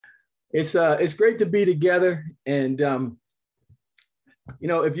It's great to be together. And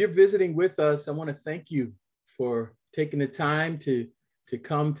if you're visiting with us, I want to thank you for taking the time to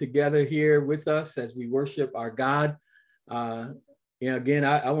come together here with us as we worship our God. Again,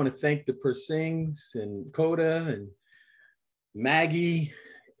 I want to thank the Persings and Coda and Maggie,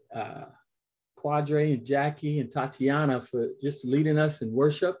 Quadre and Jackie and Tatiana for just leading us in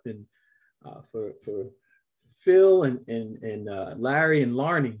worship, and for Phil and Larry and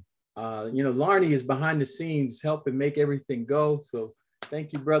Larnie. Larnie is behind the scenes helping make everything go. So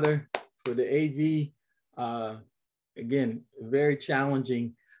thank you, brother, for the AV. Again, very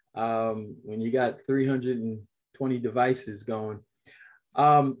challenging when you got 320 devices going.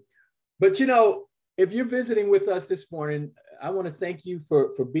 But if you're visiting with us this morning, I want to thank you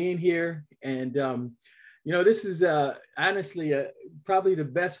for being here. And this is honestly probably the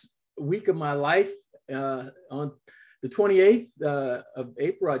best week of my life. On the 28th of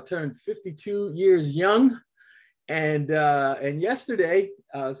April, I turned 52 years young. And yesterday,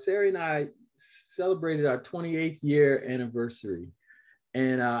 Sarah and I celebrated our 28th year anniversary.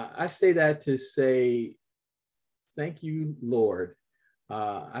 And I say that to say, thank you, Lord.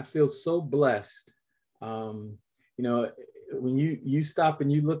 I feel so blessed. When you stop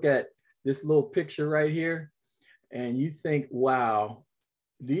and you look at this little picture right here, and you think, wow,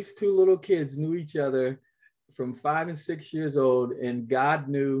 these two little kids knew each other from 5 and 6 years old, and God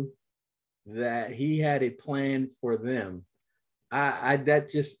knew that He had a plan for them. That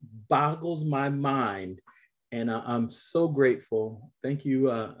just boggles my mind, and I'm so grateful. Thank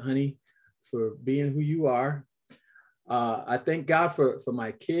you, honey, for being who you are. I thank God for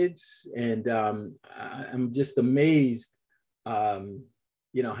my kids, and I'm just amazed,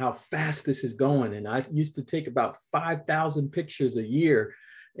 how fast this is going. And I used to take about 5,000 pictures a year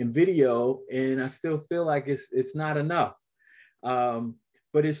in video, and I still feel like it's not enough.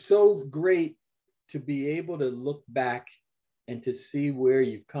 But it's so great to be able to look back and to see where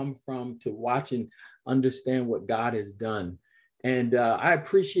you've come from, to watch and understand what God has done. And I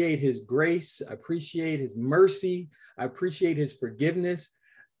appreciate His grace. I appreciate His mercy. I appreciate His forgiveness.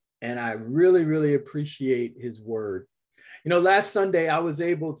 And I really, really appreciate His word. Last Sunday, I was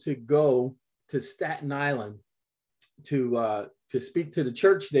able to go to Staten Island to speak to the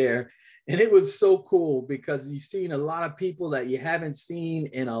church there. And it was so cool because you've seen a lot of people that you haven't seen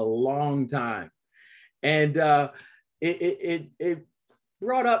in a long time. And it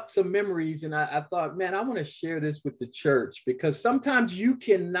brought up some memories. And I thought, man, I want to share this with the church, because sometimes you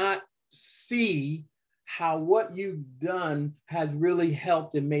cannot see how what you've done has really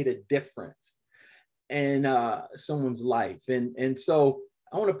helped and made a difference in someone's life. And so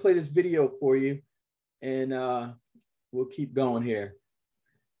I want to play this video for you, and we'll keep going here.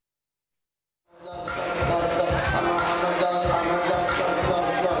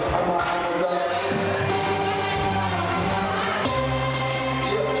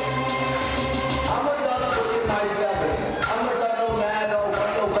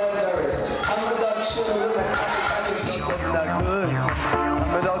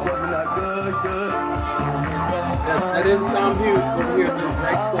 Yes, that is Tom Hughes over here in the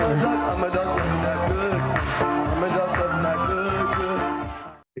right corner.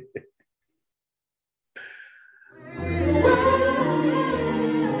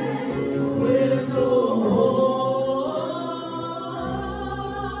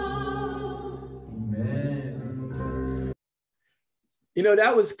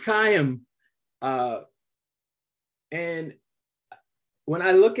 That was Chaim. And when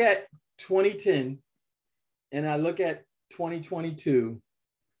I look at 2010 and I look at 2022,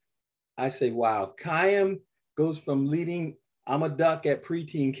 I say, wow, Chaim goes from leading I'm a Duck at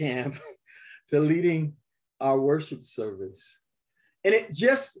preteen camp to leading our worship service. And it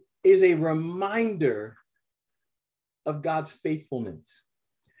just is a reminder of God's faithfulness.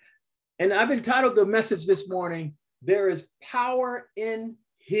 And I've entitled the message this morning, There is Power in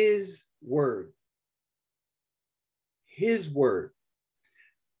His Word. His Word.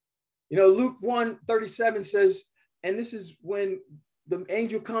 Luke 1:37 says, and this is when the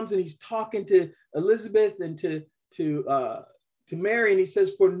angel comes and he's talking to Elizabeth and to Mary, and he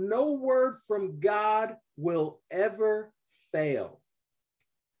says, for no word from God will ever fail.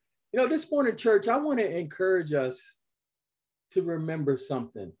 This morning, church, I want to encourage us to remember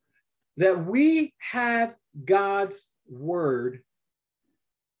something, that we have God's word,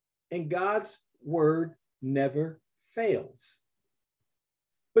 and God's word never fails.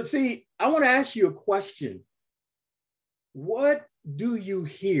 But see, I want to ask you a question. What do you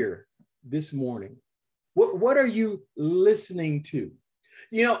hear this morning? What are you listening to?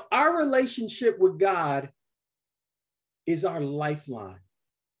 Our relationship with God is our lifeline.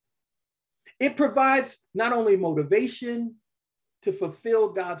 It provides not only motivation to fulfill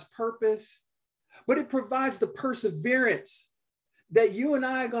God's purpose, but it provides the perseverance that you and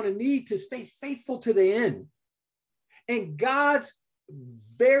I are going to need to stay faithful to the end. And God's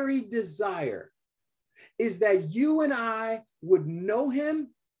very desire is that you and I would know him,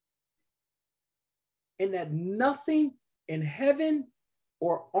 and that nothing in heaven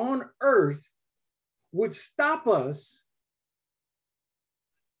or on earth would stop us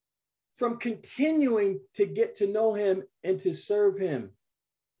from continuing to get to know him and to serve him.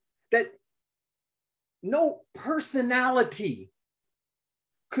 That no personality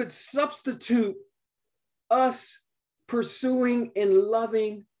could substitute us pursuing and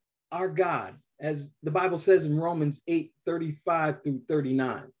loving our God, as the Bible says in Romans 8:35 through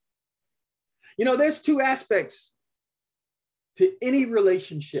 39. You know, there's two aspects to any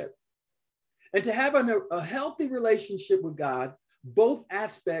relationship. And to have a healthy relationship with God, both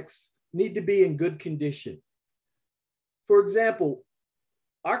aspects need to be in good condition. For example,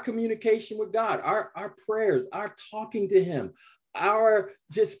 our communication with God, our prayers, our talking to him, our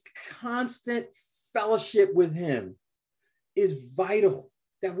just constant fellowship with him is vital,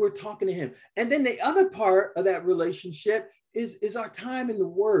 that we're talking to him. And then the other part of that relationship is our time in the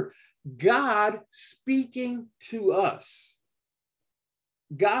word. God speaking to us.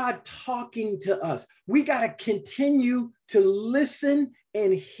 God talking to us. We got to continue to listen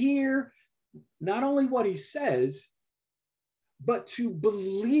and hear not only what he says, but to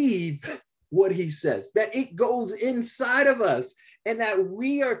believe what he says, that it goes inside of us and that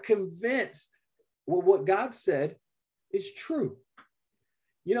we are convinced what God said is true.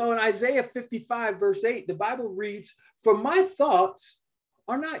 You know, in Isaiah 55, verse 8, the Bible reads, "For my thoughts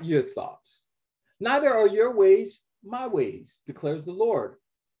are not your thoughts, neither are your ways my ways, declares the Lord.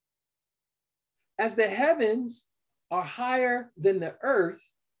 As the heavens are higher than the earth,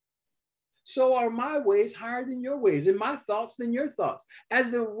 so are my ways higher than your ways, and my thoughts than your thoughts.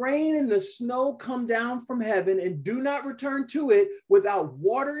 As the rain and the snow come down from heaven and do not return to it without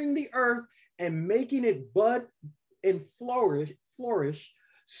watering the earth and making it bud and flourish,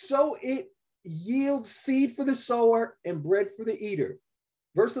 so it yields seed for the sower and bread for the eater."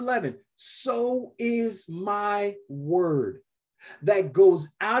 Verse 11, "So is my word that goes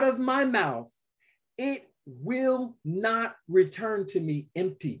out of my mouth. It will not return to me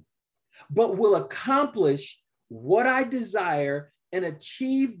empty, but will accomplish what I desire and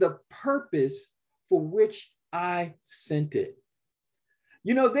achieve the purpose for which I sent it."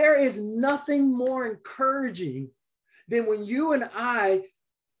 You know, there is nothing more encouraging than when you and I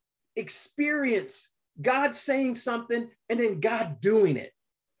experience God saying something and then God doing it,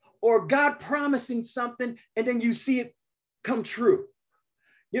 or God promising something and then you see it come true.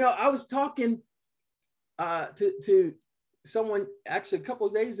 You know, I was talking to someone actually a couple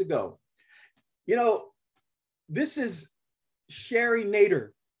of days ago. You know, this is Sherry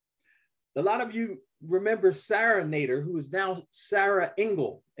Nader. A lot of you remember Sarah Nader, who is now Sarah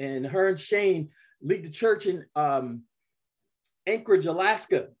Engel, and her and Shane lead the church in Anchorage,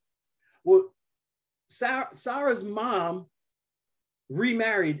 Alaska. Well, Sarah's mom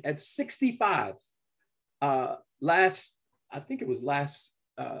remarried at 65 I think it was last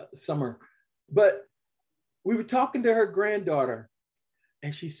summer. But we were talking to her granddaughter,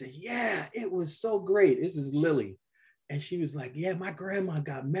 and she said, "Yeah, it was so great." This is Lily. And she was like, "Yeah, my grandma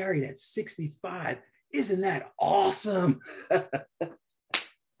got married at 65. Isn't that awesome?" But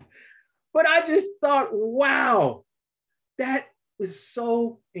I just thought, wow, that was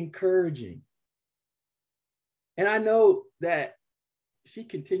so encouraging. And I know that she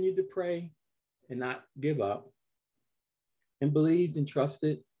continued to pray and not give up, and believed and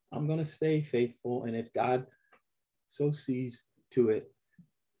trusted, I'm going to stay faithful. And if God so sees to it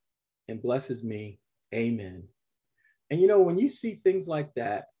and blesses me, amen. And you know, when you see things like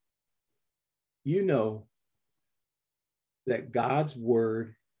that, you know that God's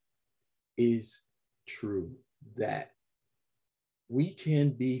word is true, that we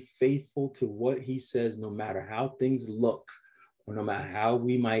can be faithful to what he says, no matter how things look or no matter how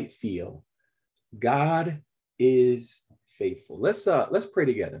we might feel. God is faithful. Let's pray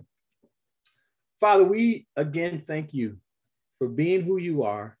together. Father, we again thank you for being who you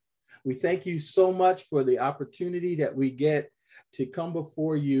are. We thank you so much for the opportunity that we get to come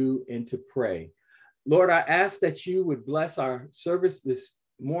before you and to pray. Lord, I ask that you would bless our service this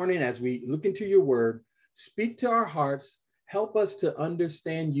morning as we look into your word. Speak to our hearts. Help us to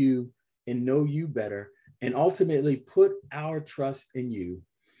understand you and know you better, and ultimately put our trust in you.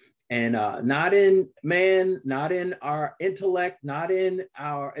 And not in man, not in our intellect, not in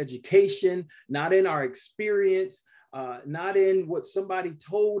our education, not in our experience, not in what somebody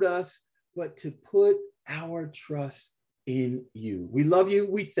told us, but to put our trust in you. We love you.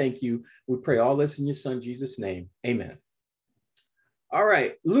 We thank you. We pray all this in your son, Jesus' name. Amen. All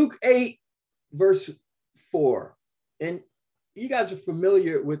right. Luke 8, verse 4. And you guys are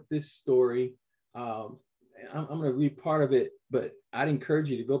familiar with this story. I'm going to read part of it, but I'd encourage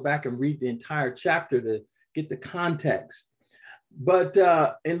you to go back and read the entire chapter to get the context. But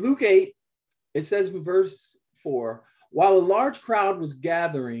in Luke 8, it says in verse 4, while a large crowd was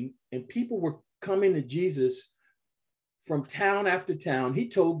gathering and people were coming to Jesus from town after town, he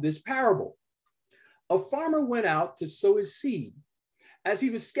told this parable. A farmer went out to sow his seed. As he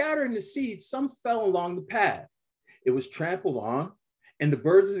was scattering the seed, some fell along the path. It was trampled on, and the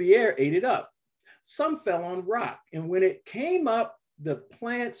birds of the air ate it up. Some fell on rock, and when it came up, the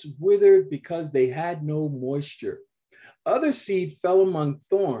plants withered because they had no moisture. Other seed fell among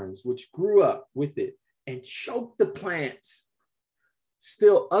thorns, which grew up with it and choked the plants.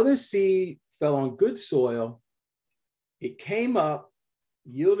 Still, other seed fell on good soil. It came up,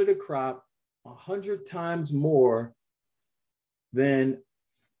 yielded a crop 100 times more than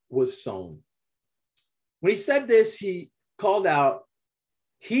was sown. When he said this, he called out,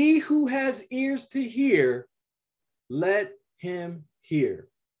 "He who has ears to hear, let him hear."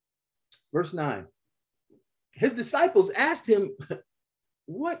 Verse 9. His disciples asked him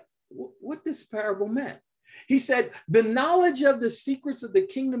what this parable meant. He said, "The knowledge of the secrets of the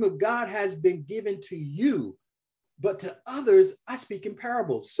kingdom of God has been given to you, but to others I speak in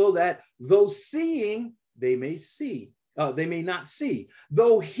parables, so that though seeing, they may not see.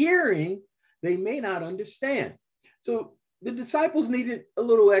 Though hearing, they may not understand." So the disciples needed a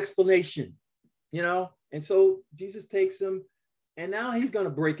little explanation, and so Jesus takes them, and now he's going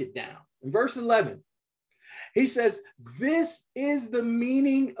to break it down. In verse 11, he says, "This is the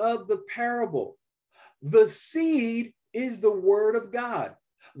meaning of the parable. The seed is the word of God.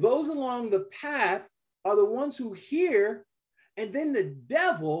 Those along the path are the ones who hear, and then the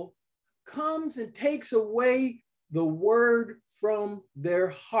devil comes and takes away the word from their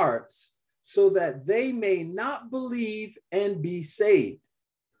hearts so that they may not believe and be saved.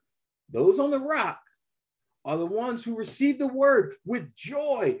 Those on the rock are the ones who receive the word with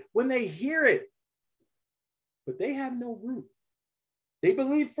joy when they hear it, but they have no root. They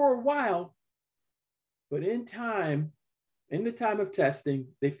believe for a while, but in the time of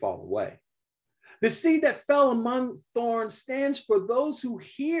testing, they fall away. The seed that fell among thorns stands for those who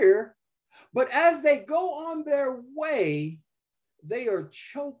hear, but as they go on their way, they are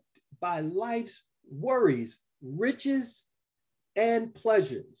choked by life's worries, riches, and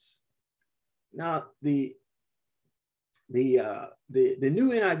pleasures. Now, the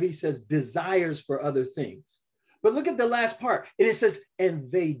new NIV says desires for other things. But look at the last part. And it says,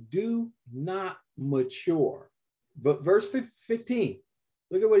 and they do not mature. But verse 15,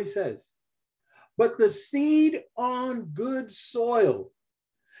 look at what he says. But the seed on good soil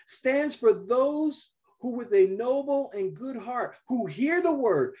stands for those who with a noble and good heart, who hear the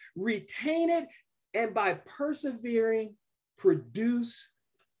word, retain it, and by persevering produce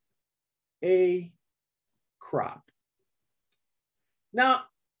a crop. Now,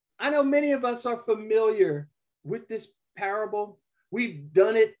 I know many of us are familiar with this parable. We've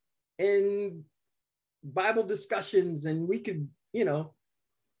done it in Bible discussions, and we could,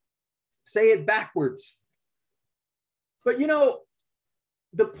 say it backwards. But,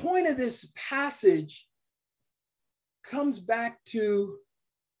 the point of this passage comes back to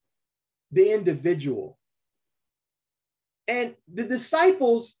the individual. And the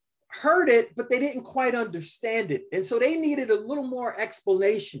disciples heard it, but they didn't quite understand it. And so they needed a little more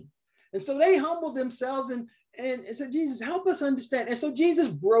explanation. And so they humbled themselves and said, Jesus, help us understand. And so Jesus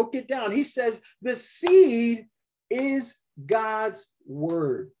broke it down. He says, the seed is God's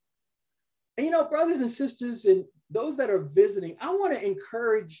word. And, brothers and sisters, and those that are visiting, I want to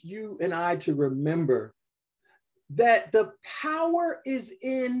encourage you and I to remember that the power is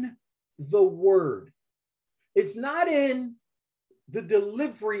in the word. It's not in the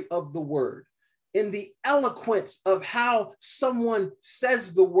delivery of the word, in the eloquence of how someone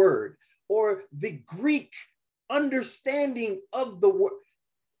says the word, or the Greek understanding of the word.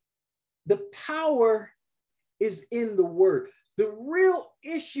 The power is in the word. The real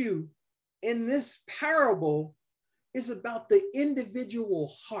issue in this parable is about the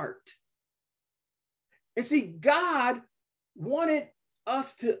individual heart. And see, God wanted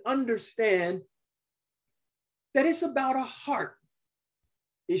us to understand that it's about a heart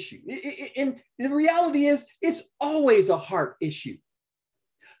issue. And the reality is, it's always a heart issue.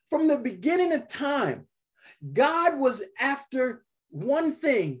 From the beginning of time, God was after one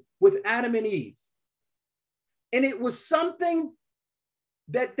thing with Adam and Eve. And it was something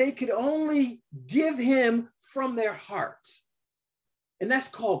that they could only give him from their hearts. And that's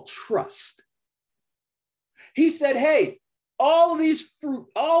called trust. He said, hey, all of these fruit,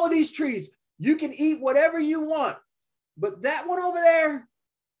 all of these trees, you can eat whatever you want, but that one over there,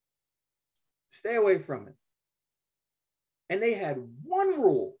 stay away from it. And they had one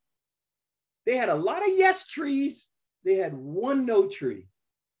rule. They had a lot of yes trees. They had one no tree.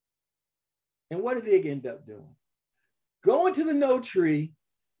 And what did they end up doing? Going to the no tree,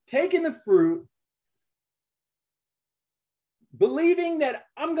 taking the fruit, believing that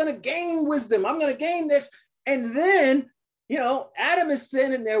I'm going to gain wisdom. I'm going to gain this. And then, Adam is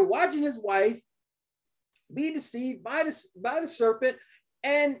sitting there watching his wife be deceived by the serpent.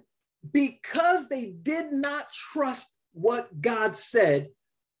 And because they did not trust what God said,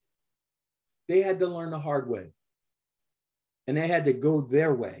 they had to learn the hard way. And they had to go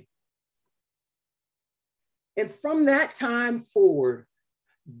their way. And from that time forward,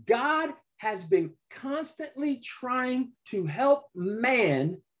 God has been constantly trying to help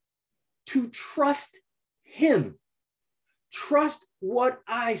man to trust him. Trust what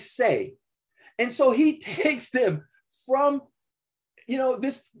I say. And so he takes them from,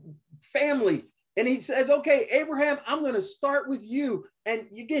 this family, and he says, okay, Abraham, I'm going to start with you. And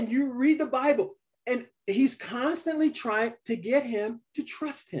again, you read the Bible, and he's constantly trying to get him to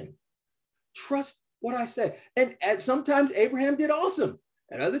trust him. Trust what I say. And sometimes Abraham did awesome.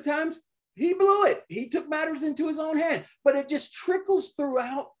 At other times, he blew it. He took matters into his own hand. But it just trickles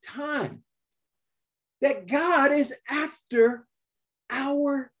throughout time that God is after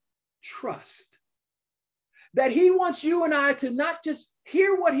our trust. That he wants you and I to not just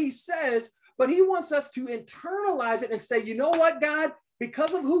hear what he says, but he wants us to internalize it and say, you know what, God,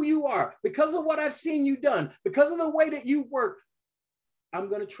 because of who you are, because of what I've seen you done, because of the way that you work, I'm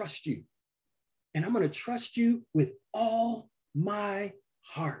going to trust you. And I'm going to trust you with all my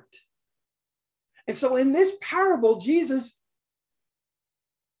heart. And so in this parable, Jesus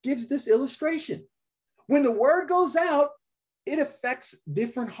gives this illustration. When the word goes out, it affects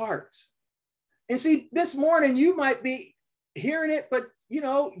different hearts. And see, this morning you might be hearing it, but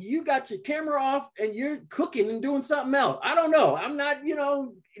you got your camera off and you're cooking and doing something else. I don't know. I'm not,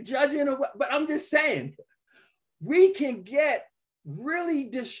 judging, but I'm just saying, we can get really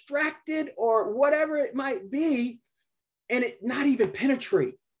distracted or whatever it might be, and it not even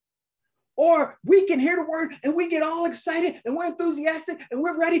penetrate. Or we can hear the word and we get all excited and we're enthusiastic and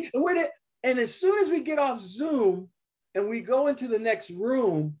we're ready and we're there. And as soon as we get off Zoom and we go into the next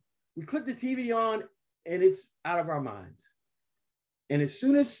room, we click the TV on and it's out of our minds. And as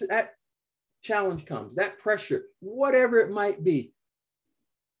soon as that challenge comes, that pressure, whatever it might be,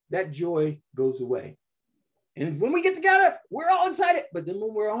 that joy goes away. And when we get together, we're all excited. But then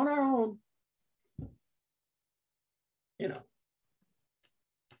when we're on our own,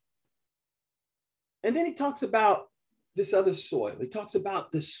 And then he talks about this other soil. He talks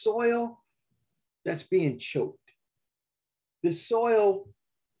about the soil that's being choked. The soil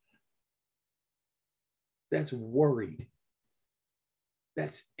that's worried,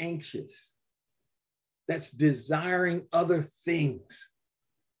 that's anxious, that's desiring other things.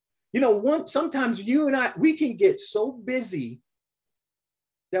 Sometimes you and I, we can get so busy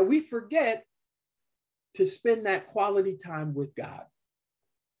that we forget to spend that quality time with God.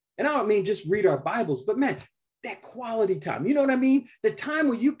 And I don't mean just read our Bibles, but man, that quality time, you know what I mean? The time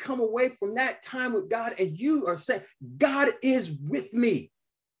when you come away from that time with God and you are saying, God is with me.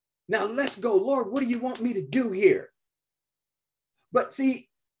 Now let's go, Lord, what do you want me to do here? But see,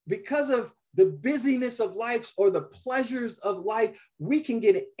 because of the busyness of life or the pleasures of life, we can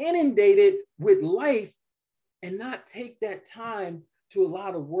get inundated with life and not take that time to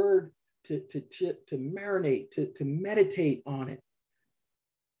allow the word to marinate, to meditate on it.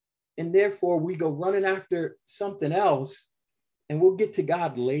 And therefore, we go running after something else, and we'll get to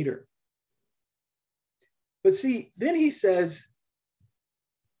God later. But see, then he says,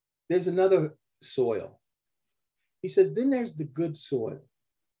 there's another soil. He says, then there's the good soil.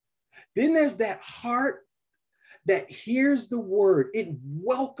 Then there's that heart that hears the word. It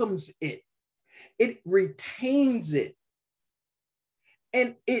welcomes it. It retains it.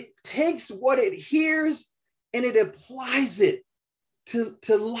 And it takes what it hears and it applies it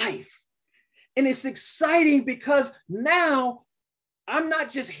to life. And it's exciting because now I'm not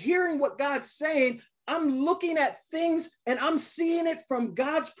just hearing what God's saying, I'm looking at things and I'm seeing it from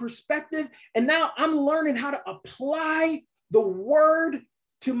God's perspective. And now I'm learning how to apply the word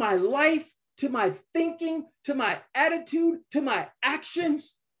to my life, to my thinking, to my attitude, to my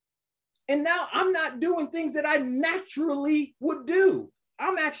actions. And now I'm not doing things that I naturally would do.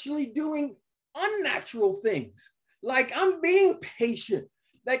 I'm actually doing unnatural things. Like I'm being patient.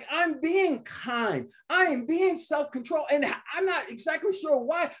 Like I'm being kind, I am being self-controlled, and I'm not exactly sure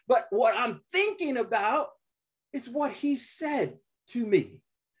why, but what I'm thinking about is what he said to me.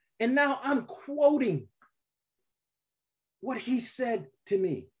 And now I'm quoting what he said to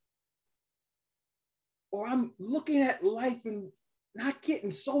me. Or I'm looking at life and not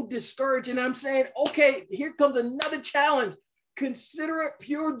getting so discouraged, and I'm saying, okay, here comes another challenge. Consider it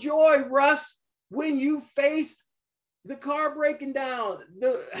pure joy, Russ, when you face the car breaking down,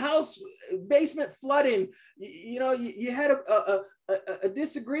 the house basement flooding. You had a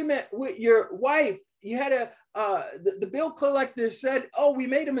disagreement with your wife. You had the bill collector said, oh, we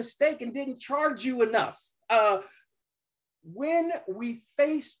made a mistake and didn't charge you enough. When we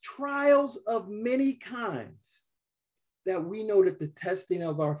face trials of many kinds, that we know that the testing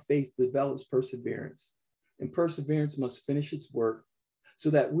of our faith develops perseverance, and perseverance must finish its work so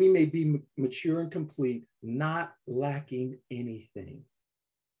that we may be mature and complete, not lacking anything.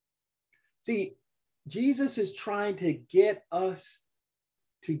 See, Jesus is trying to get us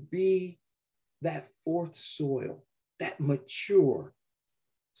to be that fourth soil, that mature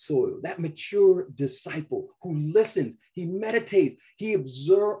soil, that mature disciple who listens, he meditates, he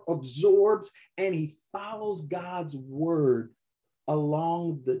absorbs, and he follows God's word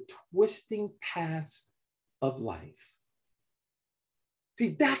along the twisting paths of life.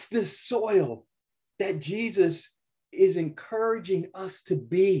 See, that's the soil that Jesus is encouraging us to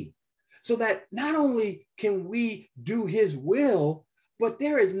be, so that not only can we do his will, but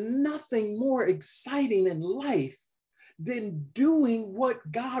there is nothing more exciting in life than doing what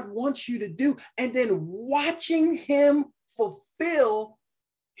God wants you to do and then watching him fulfill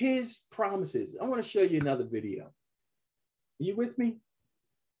his promises. I want to show you another video. Are you with me?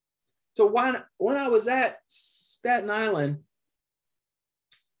 So when I was at Staten Island,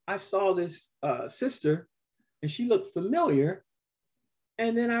 I saw this sister and she looked familiar.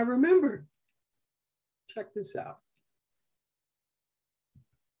 And then I remembered. Check this out.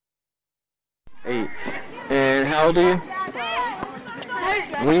 Hey, and how old are you?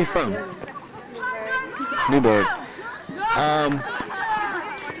 12. Where are you from? Newburgh.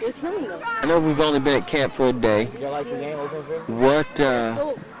 I know we've only been at camp for a day. What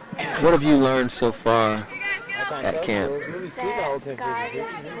have you learned so far at camp? That God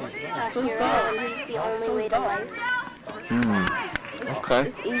is a hero and he's the only way to life. Okay.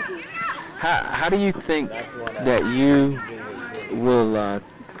 It's easy. How do you think that you will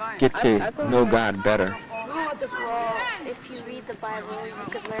get to know God better? Well, if you read the Bible, you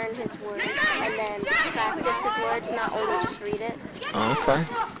could learn his words and then practice his words, not only just read it. Okay.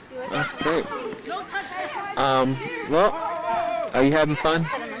 That's great. Well, are you having fun?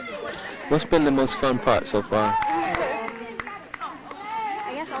 What's been the most fun part so far?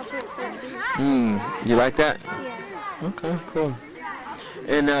 I guess alternate frisbee. You like that? Yeah. Okay, cool.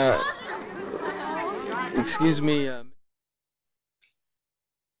 And, excuse me.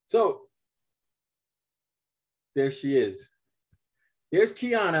 So there she is. There's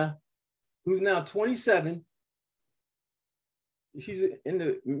Kiana, who's now 27. She's in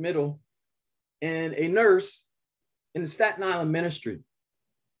the middle, and a nurse in the Staten Island ministry.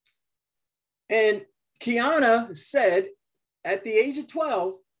 And Kiana said at the age of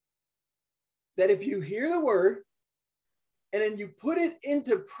 12 that if you hear the word and then you put it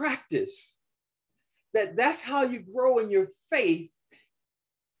into practice, that's how you grow in your faith.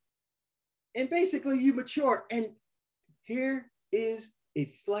 And basically you mature. And here is a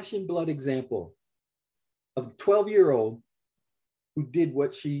flesh and blood example of a 12-year-old who did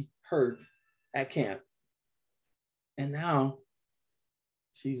what she heard at camp. And now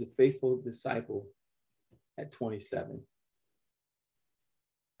she's a faithful disciple at 27.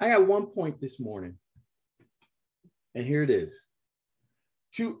 I got one point this morning, and here it is.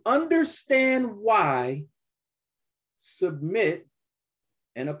 To understand why, submit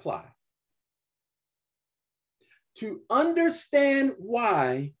and apply. To understand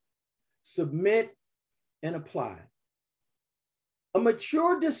why, submit and apply. A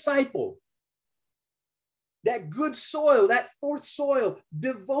mature disciple, that good soil, that fourth soil,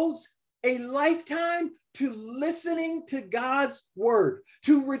 devotes a lifetime to listening to God's word,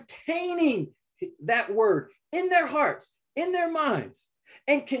 to retaining that word in their hearts, in their minds,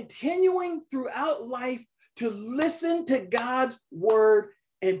 and continuing throughout life to listen to God's word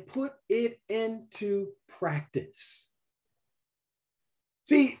and put it into practice.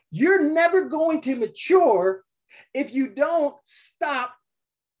 See, you're never going to mature if you don't stop,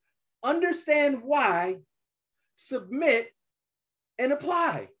 understand why, submit, and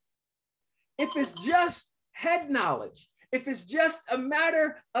apply. If it's just head knowledge, if it's just a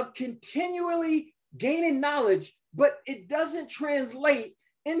matter of continually gaining knowledge, but it doesn't translate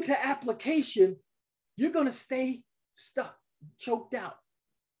into application, you're going to stay stuck, choked out.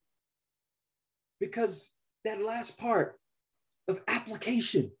 Because that last part of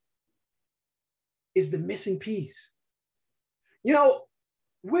application is the missing piece. You know,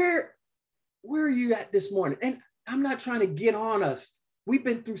 where are you at this morning? And I'm not trying to get on us. We've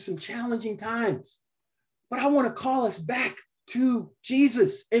been through some challenging times, but I want to call us back to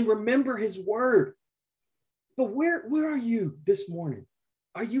Jesus and remember his word. But where are you this morning?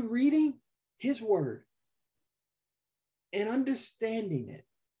 Are you reading his word and understanding it,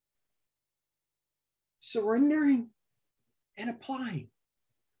 surrendering and applying?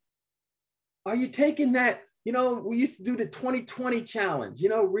 Are you taking that, you know, we used to do the 20-20 challenge, you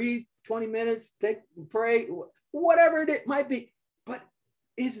know, read 20 minutes, pray, whatever it might be. But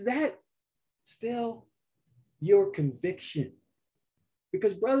is that still your conviction?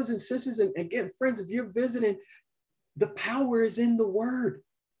 Because brothers and sisters, and again, friends, if you're visiting, the power is in the word.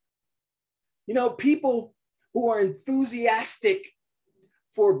 You know, people who are enthusiastic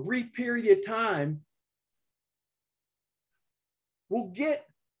for a brief period of time will get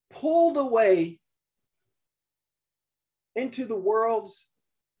pulled away into the world's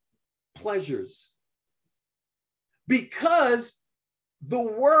pleasures because the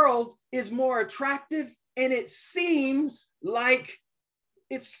world is more attractive and it seems like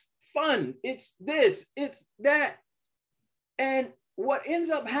it's fun, it's this, it's that. And what ends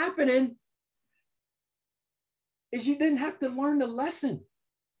up happening is you didn't have to learn the lesson.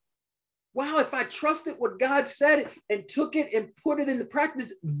 Wow, if I trusted what God said and took it and put it into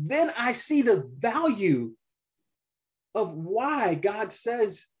practice, then I see the value of why God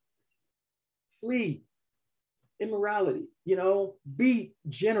says, flee immorality, you know, be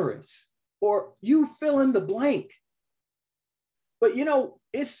generous, or you fill in the blank. But, you know,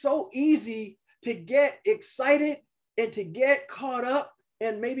 it's so easy to get excited and to get caught up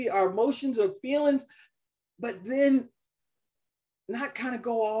and maybe our emotions or feelings, but then not kind of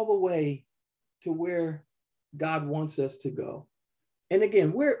go all the way to where God wants us to go. And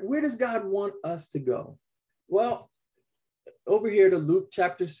again, where does God want us to go? Well, over here to Luke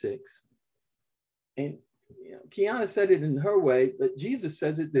chapter 6. And you know, Kiana said it in her way, but Jesus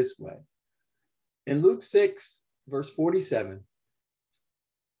says it this way. In Luke 6, verse 47,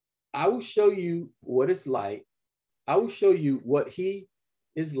 I will show you what it's like. I will show you what he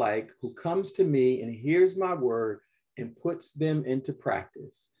is like who comes to me and hears my word and puts them into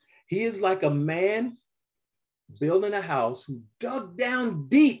practice. He is like a man building a house who dug down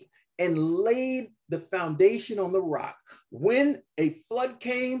deep and laid the foundation on the rock. When a flood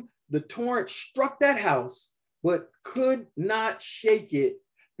came, the torrent struck that house, but could not shake it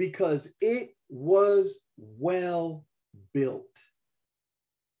because it was well built.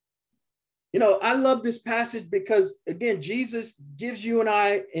 You know, I love this passage because, again, Jesus gives you and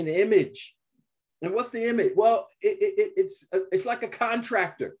I an image. And what's the image? Well, it's like a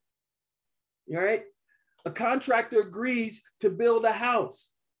contractor, all right? A contractor agrees to build a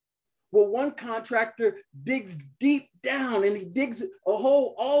house. Well, one contractor digs deep down and he digs a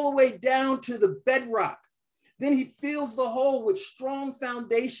hole all the way down to the bedrock. Then he fills the hole with strong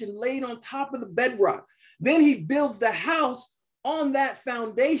foundation laid on top of the bedrock. Then he builds the house on that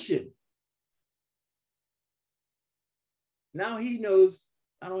foundation. Now he knows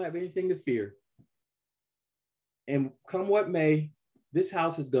I don't have anything to fear. And come what may, this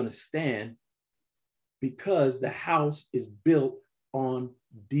house is going to stand because the house is built on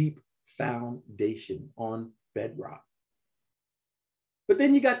deep foundation, on bedrock. But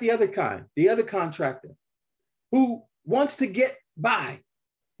then you got the other kind, the other contractor who wants to get by,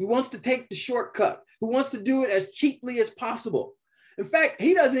 who wants to take the shortcut, who wants to do it as cheaply as possible. In fact,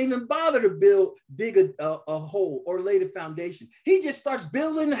 he doesn't even bother to dig a hole or lay the foundation. He just starts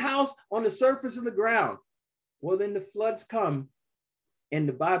building the house on the surface of the ground. Well, then the floods come, and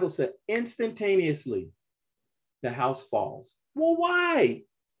the Bible said instantaneously the house falls. Well, why?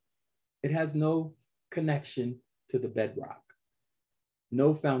 It has no connection to the bedrock,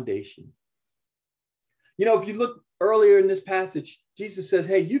 no foundation. You know, if you look earlier in this passage, Jesus says,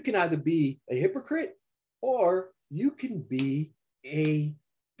 hey, you can either be a hypocrite or you can be a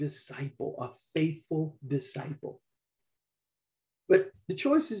disciple, a faithful disciple. But the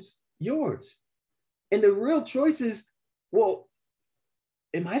choice is yours. And the real choice is, well,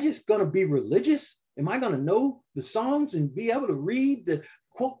 am I just going to be religious? Am I going to know the songs and be able to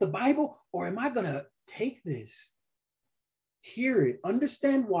quote the Bible? Or am I going to take this, hear it,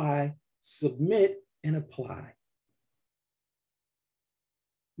 understand why, submit, and apply?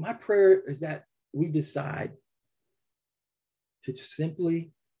 My prayer is that we decide to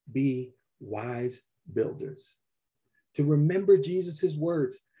simply be wise builders, to remember Jesus's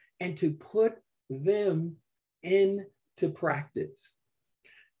words and to put them into practice.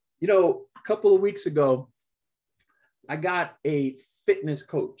 You know, a couple of weeks ago, I got a fitness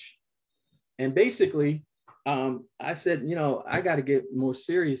coach. And basically, I said, you know, I got to get more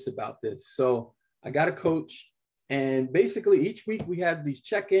serious about this. So I got a coach. And basically, each week we have these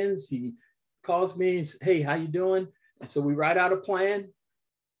check-ins. He calls me and says, hey, how you doing? And so we write out a plan.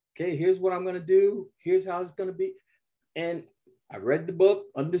 Okay, here's what I'm going to do. Here's how it's going to be. And I read the book,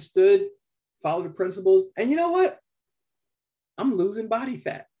 understood, followed the principles. And you know what? I'm losing body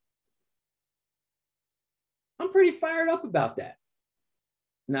fat. I'm pretty fired up about that.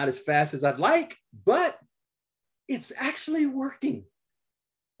 Not as fast as I'd like, but it's actually working.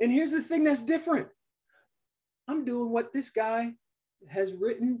 And here's the thing that's different. I'm doing what this guy has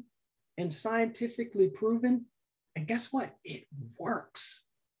written and scientifically proven. And guess what? It works.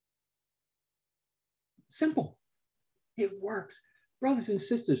 Simple. It works. Brothers and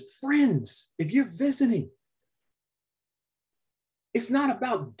sisters, friends, if you're visiting, it's not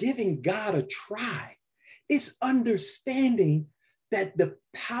about giving God a try. It's understanding that the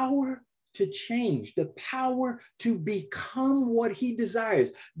power to change, the power to become what he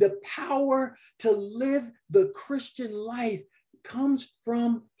desires, the power to live the Christian life comes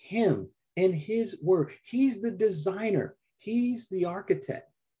from him and his word. He's the designer. He's the architect.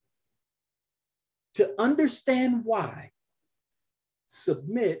 To understand why,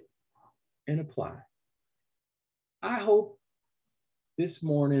 submit and apply. I hope this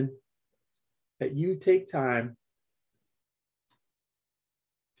morning that you take time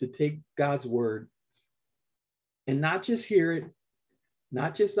to take God's word and not just hear it,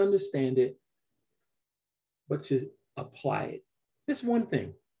 not just understand it, but to apply it. Just one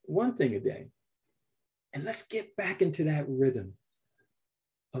thing a day. And let's get back into that rhythm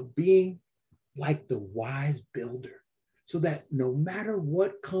of being like the wise builder, so that no matter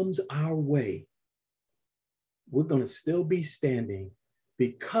what comes our way, we're going to still be standing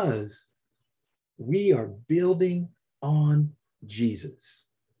because we are building on Jesus.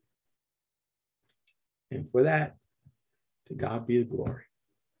 And for that, to God be the glory.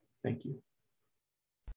 Thank you.